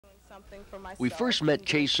We first met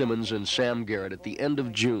Kay Simmons and Sam Garrett at the end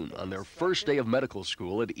of June on their first day of medical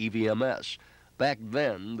school at EVMS. Back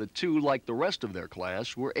then, the two, like the rest of their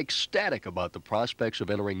class, were ecstatic about the prospects of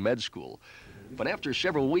entering med school. But after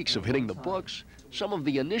several weeks of hitting the books, some of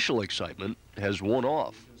the initial excitement has worn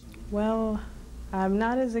off. Well, I'm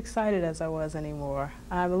not as excited as I was anymore.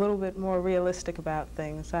 I'm a little bit more realistic about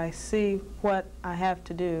things. I see what I have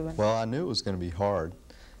to do. Well, I knew it was going to be hard,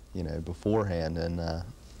 you know, beforehand, and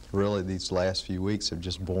really these last few weeks have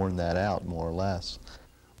just borne that out, more or less.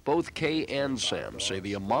 Both Kay and Sam say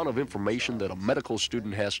the amount of information that a medical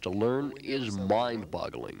student has to learn is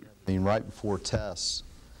mind-boggling. I mean, right before tests,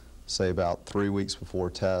 say about 3 weeks before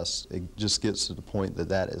tests, it just gets to the point that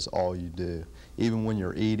that is all you do. Even when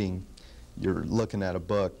you're eating, you're looking at a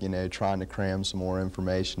book, you know, trying to cram some more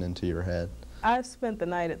information into your head. I've spent the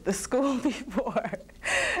night at the school before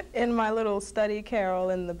in my little study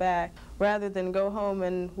carrel in the back. Rather than go home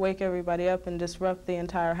and wake everybody up and disrupt the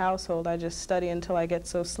entire household, I just study until I get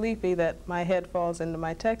so sleepy that my head falls into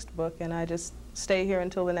my textbook, and I just stay here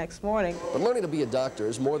until the next morning. But learning to be a doctor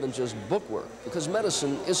is more than just bookwork, because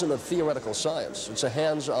medicine isn't a theoretical science. It's a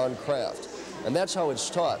hands-on craft, and that's how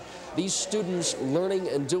it's taught. These students learning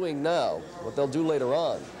and doing now what they'll do later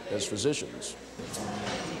on as physicians.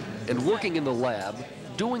 And working in the lab,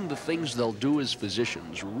 doing the things they'll do as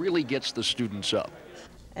physicians really gets the students up.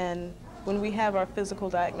 And when we have our physical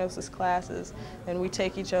diagnosis classes and we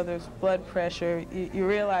take each other's blood pressure, you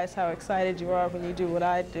realize how excited you are when you do what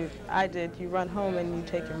I did. You run home and you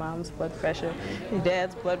take your mom's blood pressure, your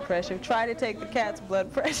dad's blood pressure, try to take the cat's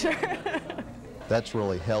blood pressure. That's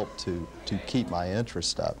really helped to keep my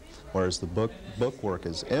interest up, whereas the book work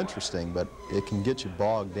is interesting, but it can get you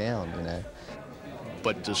bogged down, you know.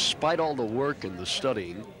 But despite all the work and the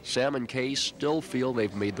studying, Sam and Kay still feel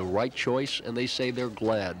they've made the right choice, and they say they're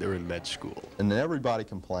glad they're in med school. And everybody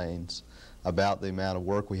complains about the amount of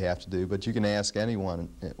work we have to do, but you can ask anyone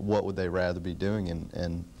what would they rather be doing,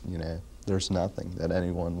 and you know, there's nothing that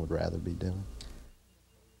anyone would rather be doing.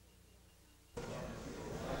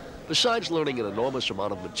 Besides learning an enormous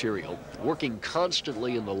amount of material, working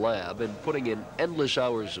constantly in the lab, and putting in endless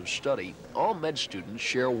hours of study, all med students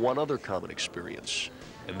share one other common experience,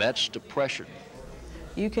 and that's depression.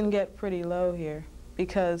 You can get pretty low here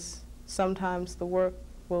because sometimes the work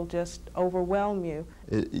will just overwhelm you.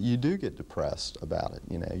 You do get depressed about it,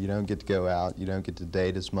 you know. You don't get to go out, you don't get to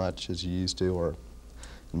date as much as you used to, or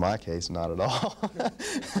in my case, not at all.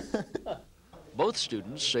 Both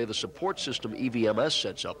students say the support system EVMS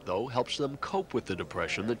sets up, though, helps them cope with the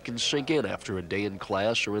depression that can sink in after a day in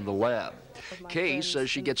class or in the lab. Kay says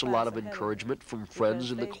she gets a lot of encouragement from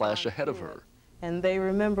friends in the class ahead of her. And they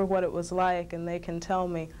remember what it was like, and they can tell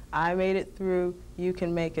me, I made it through, you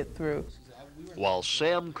can make it through. While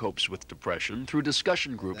Sam copes with depression through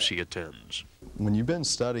discussion groups he attends. When you've been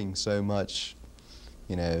studying so much,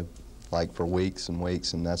 you know, like for weeks and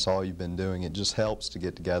weeks, and that's all you've been doing, it just helps to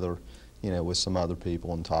get together, you know, with some other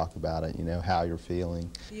people and talk about it, you know, how you're feeling.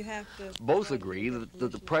 Both agree that the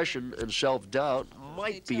depression and self-doubt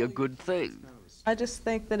might be a good thing. I just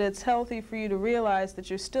think that it's healthy for you to realize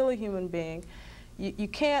that you're still a human being. You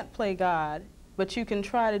can't play God, but you can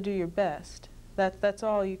try to do your best. That's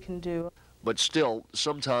all you can do. But still,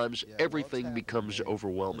 sometimes everything becomes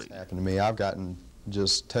overwhelming. What's happened to me, I've gotten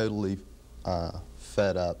just totally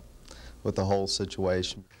fed up with the whole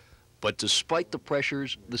situation. But despite the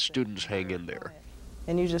pressures, the students hang in there.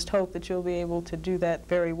 And you just hope that you'll be able to do that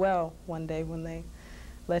very well one day when they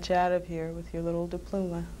let you out of here with your little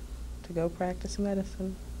diploma to go practice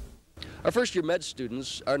medicine. Our first-year med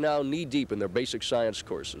students are now knee-deep in their basic science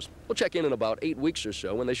courses. We'll check in about 8 weeks or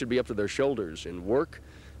so when they should be up to their shoulders in work,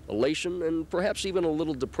 elation, and perhaps even a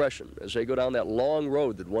little depression as they go down that long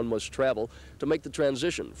road that one must travel to make the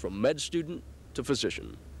transition from med student to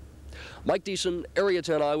physician. Mike Deason, Area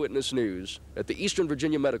 10 Eyewitness News at the Eastern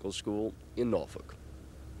Virginia Medical School in Norfolk.